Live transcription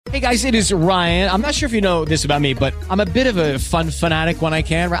Hey guys, it is Ryan. I'm not sure if you know this about me, but I'm a bit of a fun fanatic when I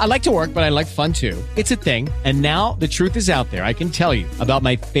can. I like to work, but I like fun too. It's a thing. And now the truth is out there. I can tell you about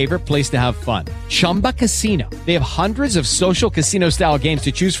my favorite place to have fun. Chumba Casino. They have hundreds of social casino style games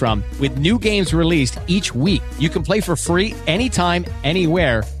to choose from with new games released each week. You can play for free anytime,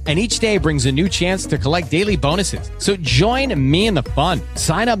 anywhere. And each day brings a new chance to collect daily bonuses. So join me in the fun.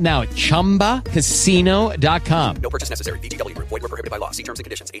 Sign up now at ChumbaCasino.com. No purchase necessary. VGW. Void where prohibited by law. See terms and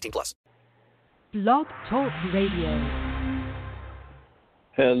conditions. 18+. Blog Talk Radio.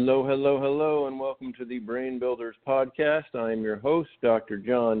 Hello, and welcome to the Brain Builders Podcast. I am your host, Dr.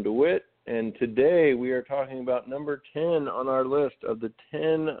 John DeWitt, and today we are talking about number 10 on our list of the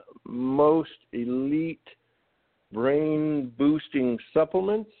 10 most elite brain-boosting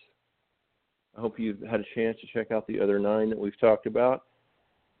supplements. I hope you've had a chance to check out the other 9 that we've talked about.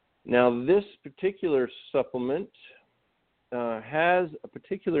 Now, this particular supplement has a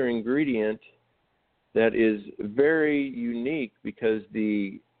particular ingredient that is very unique because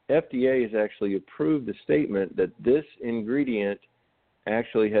the FDA has actually approved the statement that this ingredient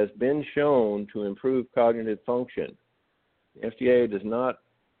actually has been shown to improve cognitive function. The FDA does not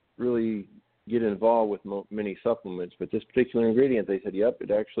really get involved with many supplements, but this particular ingredient, they said, yep,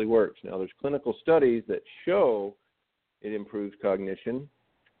 it actually works. Now, there's clinical studies that show it improves cognition.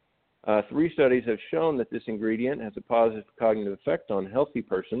 3 studies have shown that this ingredient has a positive cognitive effect on healthy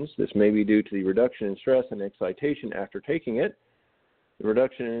persons. This may be due to the reduction in stress and excitation after taking it. The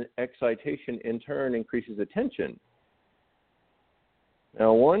reduction in excitation, in turn, increases attention.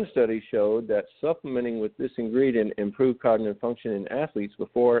 Now, one study showed that supplementing with this ingredient improved cognitive function in athletes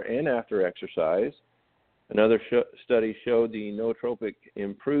before and after exercise. Another study showed the nootropic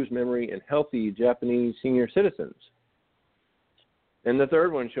improves memory in healthy Japanese senior citizens. And the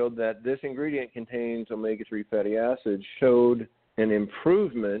third one showed that this ingredient contains omega-3 fatty acids, showed an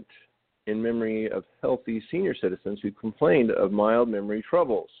improvement in memory of healthy senior citizens who complained of mild memory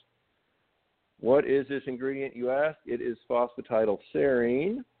troubles. What is this ingredient, you ask? It is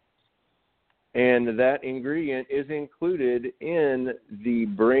phosphatidylserine, and that ingredient is included in the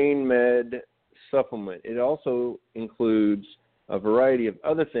Brainmed supplement. It also includes a variety of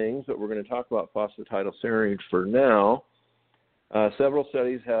other things, but we're going to talk about phosphatidylserine for now. Several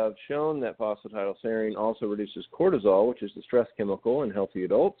studies have shown that phosphatidylserine also reduces cortisol, which is the stress chemical in healthy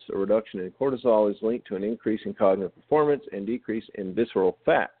adults. A reduction in cortisol is linked to an increase in cognitive performance and decrease in visceral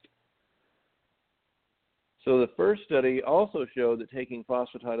fat. So the first study also showed that taking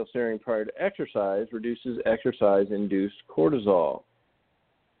phosphatidylserine prior to exercise reduces exercise-induced cortisol.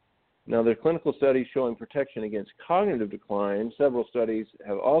 Now, there are clinical studies showing protection against cognitive decline. Several studies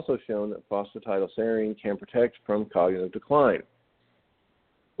have also shown that phosphatidylserine can protect from cognitive decline.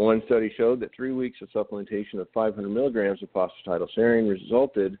 One study showed that 3 weeks of supplementation of 500 milligrams of phosphatidylserine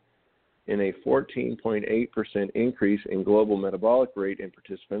resulted in a 14.8% increase in global metabolic rate in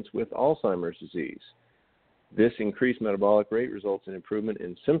participants with Alzheimer's disease. This increased metabolic rate results in improvement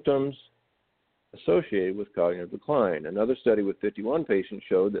in symptoms associated with cognitive decline. Another study with 51 patients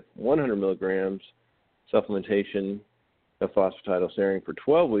showed that 100 milligrams supplementation of phosphatidylserine for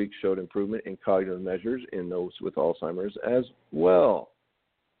 12 weeks showed improvement in cognitive measures in those with Alzheimer's as well.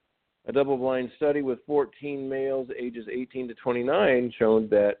 A double-blind study with 14 males ages 18 to 29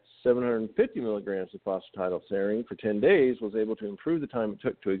 showed that 750 milligrams of phosphatidylserine for 10 days was able to improve the time it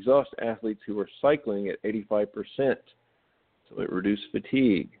took to exhaust athletes who were cycling at 85%. So it reduced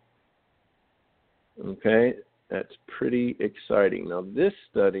fatigue. Okay, that's pretty exciting. Now, this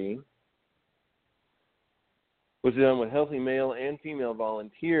study was done with healthy male and female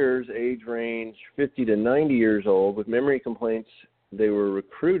volunteers, age range 50 to 90 years old, with memory complaints. They were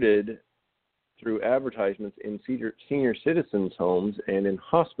recruited through advertisements in senior citizens' homes and in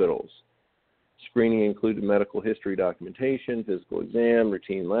hospitals. Screening included medical history documentation, physical exam,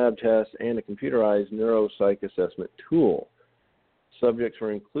 routine lab tests, and a computerized neuropsych assessment tool. Subjects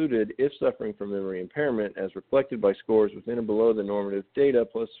were included if suffering from memory impairment, as reflected by scores within or below the normative data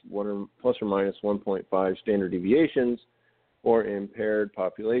plus or minus 1.5 standard deviations or impaired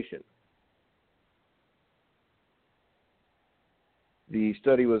population. The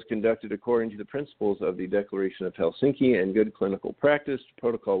study was conducted according to the principles of the Declaration of Helsinki and good clinical practice. The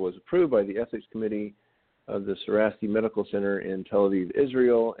protocol was approved by the Ethics Committee of the Sarasti Medical Center in Tel Aviv,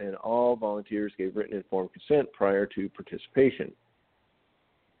 Israel, and all volunteers gave written informed consent prior to participation.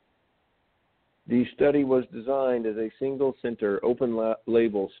 The study was designed as a single-center,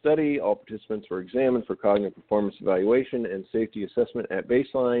 open-label study. All participants were examined for cognitive performance evaluation and safety assessment at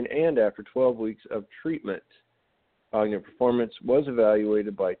baseline and after 12 weeks of treatment. Cognitive performance was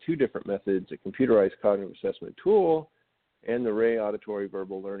evaluated by 2 different methods, a computerized cognitive assessment tool and the Ray Auditory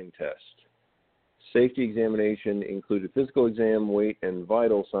Verbal Learning Test. Safety examination included physical exam, weight, and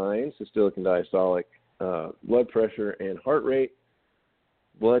vital signs, systolic and diastolic, blood pressure and heart rate.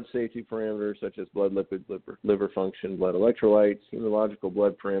 Blood safety parameters such as blood lipid, liver function, blood electrolytes, hematological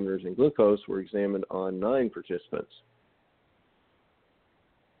blood parameters, and glucose were examined on 9 participants.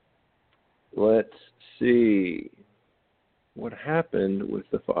 Let's see what happened with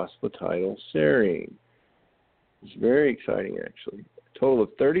the phosphatidylserine. It's very exciting, actually. A total of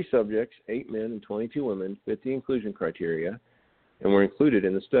 30 subjects, 8 men and 22 women, fit the inclusion criteria and were included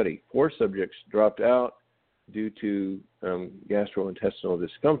in the study. 4 subjects dropped out due to gastrointestinal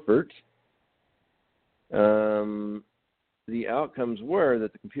discomfort. The outcomes were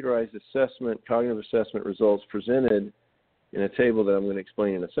that the computerized assessment, cognitive assessment results presented in a table that I'm going to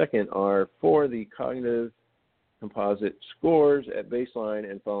explain in a second are for the cognitive composite scores at baseline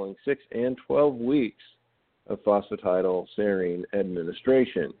and following 6 and 12 weeks of phosphatidylserine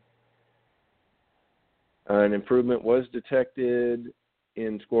administration. An improvement was detected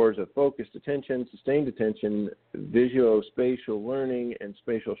in scores of focused attention, sustained attention, visuospatial learning, and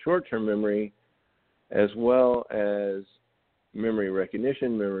spatial short-term memory, as well as memory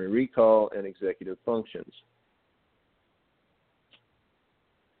recognition, memory recall, and executive functions.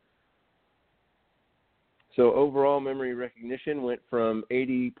 So overall memory recognition went from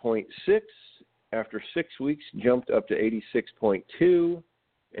 80.6 after 6 weeks, jumped up to 86.2,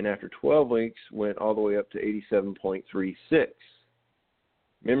 and after 12 weeks went all the way up to 87.36.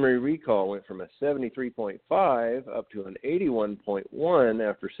 Memory recall went from a 73.5 up to an 81.1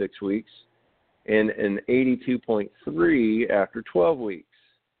 after 6 weeks and an 82.3 after 12 weeks.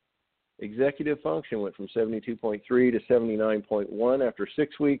 Executive function went from 72.3 to 79.1 after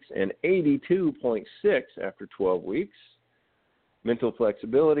 6 weeks and 82.6 after 12 weeks. Mental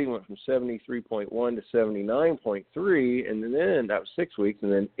flexibility went from 73.1 to 79.3, and then that was 6 weeks,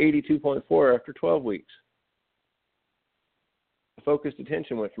 and then 82.4 after 12 weeks. Focused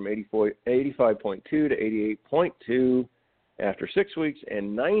attention went from 85.2 to 88.2 after 6 weeks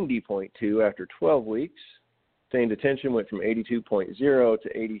and 90.2 after 12 weeks. Sustained attention went from 82.0 to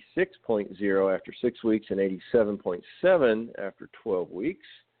 86.0 after 6 weeks and 87.7 after 12 weeks.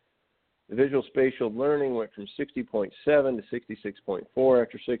 The visual spatial learning went from 60.7 to 66.4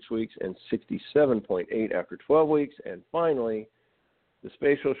 after 6 weeks and 67.8 after 12 weeks. And finally, the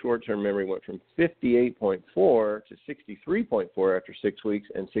spatial short-term memory went from 58.4 to 63.4 after 6 weeks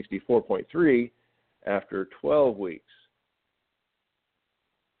and 64.3 after 12 weeks.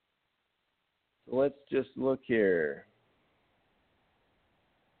 So let's just look here.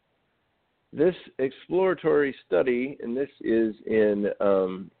 This exploratory study, and this is in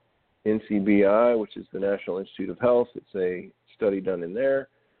NCBI, which is the National Institute of Health. It's a study done in there.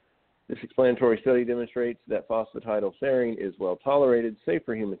 This explanatory study demonstrates that phosphatidylserine is well tolerated, safe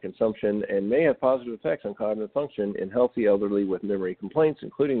for human consumption, and may have positive effects on cognitive function in healthy elderly with memory complaints,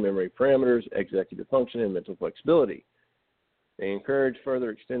 including memory parameters, executive function, and mental flexibility. They encourage further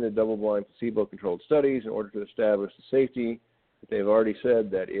extended double-blind placebo-controlled studies in order to establish the safety. But they've already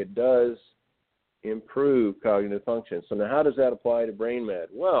said that it does improve cognitive function. So now how does that apply to BrainMed?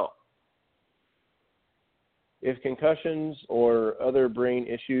 Well, if concussions or other brain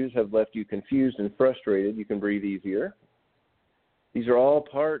issues have left you confused and frustrated, you can breathe easier. These are all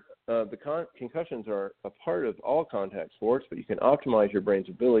part of concussions are a part of all contact sports, but you can optimize your brain's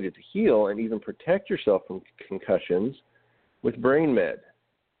ability to heal and even protect yourself from concussions with BrainMed.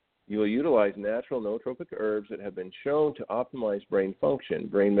 You will utilize natural nootropic herbs that have been shown to optimize brain function.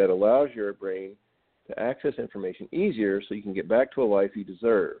 BrainMed allows your brain to access information easier so you can get back to a life you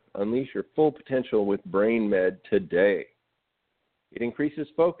deserve. Unleash your full potential with BrainMed today. It increases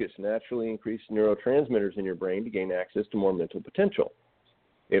focus, naturally increases neurotransmitters in your brain to gain access to more mental potential.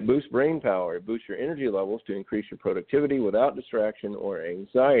 It boosts brain power. It boosts your energy levels to increase your productivity without distraction or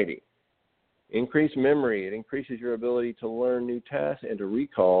anxiety. Increased memory. It increases your ability to learn new tasks and to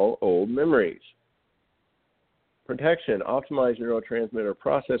recall old memories. Protection. Optimize neurotransmitter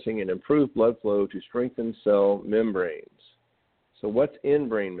processing and improve blood flow to strengthen cell membranes. So what's in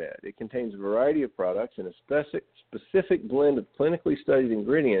BrainMed? It contains a variety of products and a specific blend of clinically studied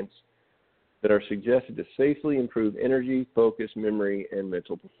ingredients that are suggested to safely improve energy, focus, memory, and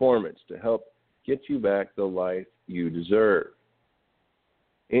mental performance to help get you back the life you deserve.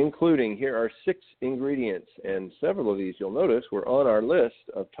 Including, here are 6 ingredients, and several of these you'll notice were on our list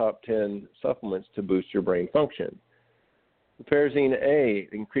of top 10 supplements to boost your brain function. The Pyrazine A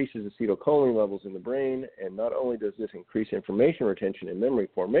increases acetylcholine levels in the brain, and not only does this increase information retention and memory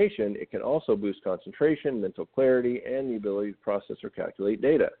formation, it can also boost concentration, mental clarity, and the ability to process or calculate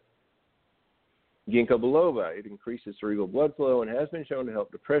data. Ginkgo biloba, it increases cerebral blood flow and has been shown to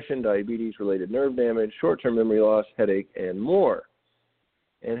help depression, diabetes-related nerve damage, short-term memory loss, headache, and more.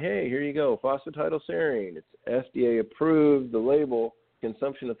 And hey, here you go, phosphatidylserine. It's FDA approved. The label,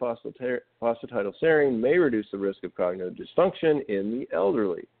 consumption of phosphatidylserine may reduce the risk of cognitive dysfunction in the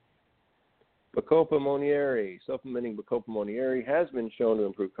elderly. Bacopa monnieri, supplementing Bacopa monnieri has been shown to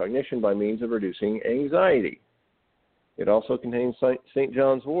improve cognition by means of reducing anxiety. It also contains St.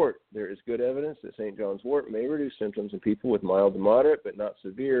 John's wort. There is good evidence that St. John's wort may reduce symptoms in people with mild to moderate but not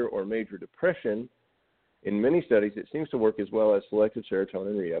severe or major depression. In many studies, it seems to work as well as selective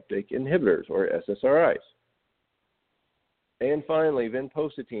serotonin reuptake inhibitors, or SSRIs. And finally,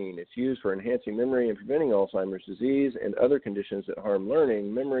 vinpocetine. It's used for enhancing memory and preventing Alzheimer's disease and other conditions that harm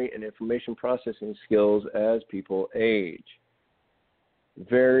learning, memory, and information processing skills as people age.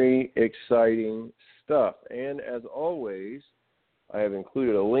 Very exciting stuff. And as always, I have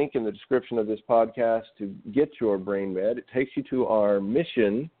included a link in the description of this podcast to get your BrainMed. It takes you to our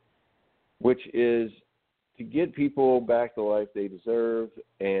mission, which is to get people back the life they deserve,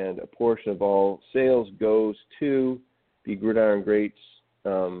 and a portion of all sales goes to the Gridiron Greats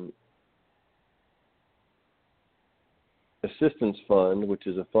Assistance Fund, which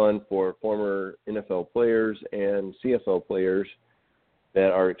is a fund for former NFL players and CFL players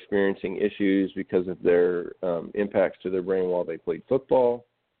that are experiencing issues because of their impacts to their brain while they played football,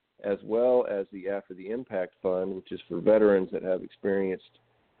 as well as the After the Impact Fund, which is for veterans that have experienced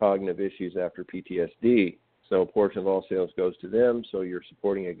cognitive issues after PTSD. So a portion of all sales goes to them, so you're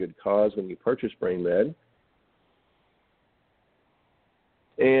supporting a good cause when you purchase BrainMed.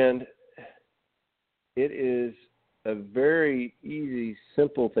 And it is a very easy,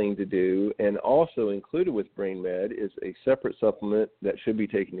 simple thing to do, and also included with BrainMed is a separate supplement that should be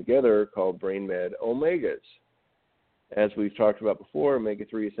taken together called BrainMed Omegas. As we've talked about before,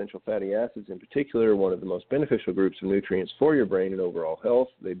 omega-3 essential fatty acids in particular are one of the most beneficial groups of nutrients for your brain and overall health.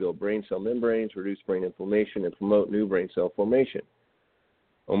 They build brain cell membranes, reduce brain inflammation, and promote new brain cell formation.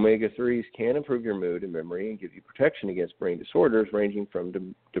 Omega-3s can improve your mood and memory and give you protection against brain disorders ranging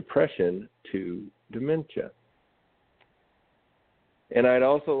from depression to dementia. And I'd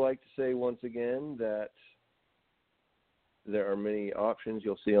also like to say once again that there are many options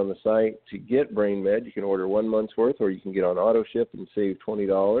you'll see on the site to get BrainMed. You can order 1 month's worth, or you can get on auto ship and save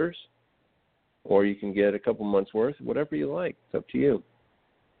 $20, or you can get a couple months' worth, whatever you like. It's up to you.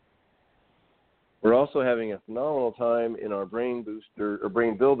 We're also having a phenomenal time in our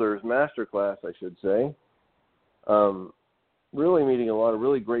BrainBuilders Masterclass, I should say. Really meeting a lot of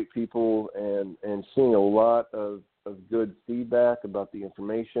really great people and seeing a lot of good feedback about the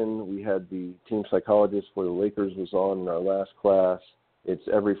information. We had the team psychologist for the Lakers was on in our last class. It's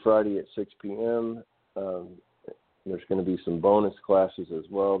every Friday at 6 p.m. There's going to be some bonus classes as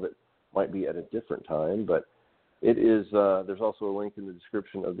well that might be at a different time, but it is. There's also a link in the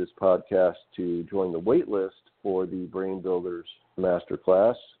description of this podcast to join the wait list for the BrainBuilders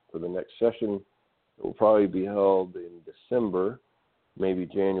Masterclass for the next session. It will probably be held in December, maybe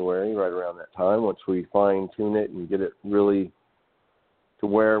January, right around that time, once we fine-tune it and get it really to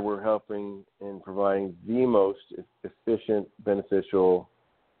where we're helping and providing the most efficient, beneficial,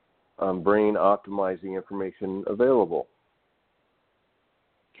 brain-optimizing information available.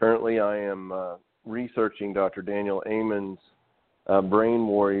 Currently, I am researching Dr. Daniel Amen's Brain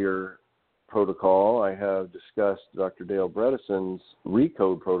Warrior protocol. I have discussed Dr. Dale Bredesen's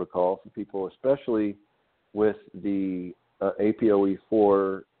RECODE protocol for people, especially with the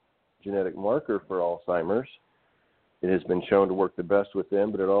APOE4 genetic marker for Alzheimer's. It has been shown to work the best with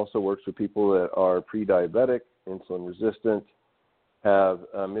them, but it also works with people that are pre-diabetic, insulin resistant, have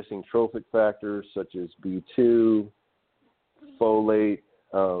missing trophic factors such as B2, folate,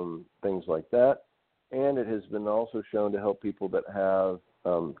 things like that. And it has been also shown to help people that have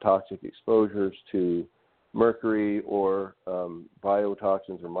toxic exposures to mercury or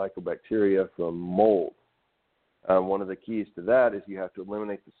biotoxins or mycobacteria from mold. One of the keys to that is you have to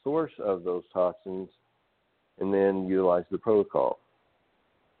eliminate the source of those toxins and then utilize the protocol.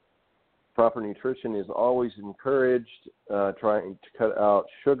 Proper nutrition is always encouraged, trying to cut out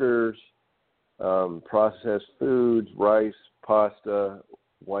sugars, processed foods, rice, pasta,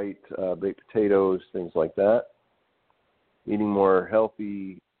 white baked potatoes, things like that. Eating more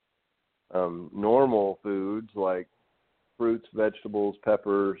healthy, normal foods like fruits, vegetables,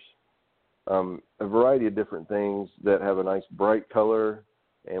 peppers, a variety of different things that have a nice bright color.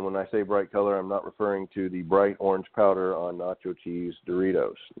 And when I say bright color, I'm not referring to the bright orange powder on nacho cheese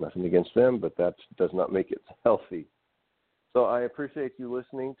Doritos. Nothing against them, but that does not make it healthy. So I appreciate you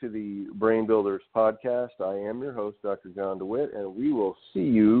listening to the Brain Builders podcast. I am your host, Dr. John DeWitt, and we will see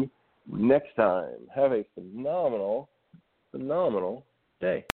you next time. Have a phenomenal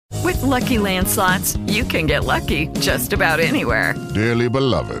day. With Lucky Land Slots, you can get lucky just about anywhere. Dearly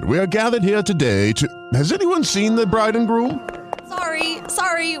beloved, we are gathered here today to... Has anyone seen the bride and groom?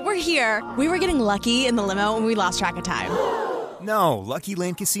 Sorry, we're here. We were getting lucky in the limo and we lost track of time. No, Lucky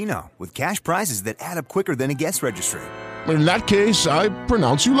Land Casino, with cash prizes that add up quicker than a guest registry. In that case, I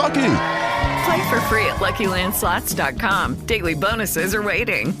pronounce you lucky. Play for free at LuckyLandSlots.com. Daily bonuses are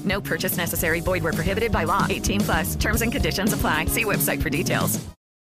waiting. No purchase necessary. Void where prohibited by law. 18+. Terms and conditions apply. See website for details.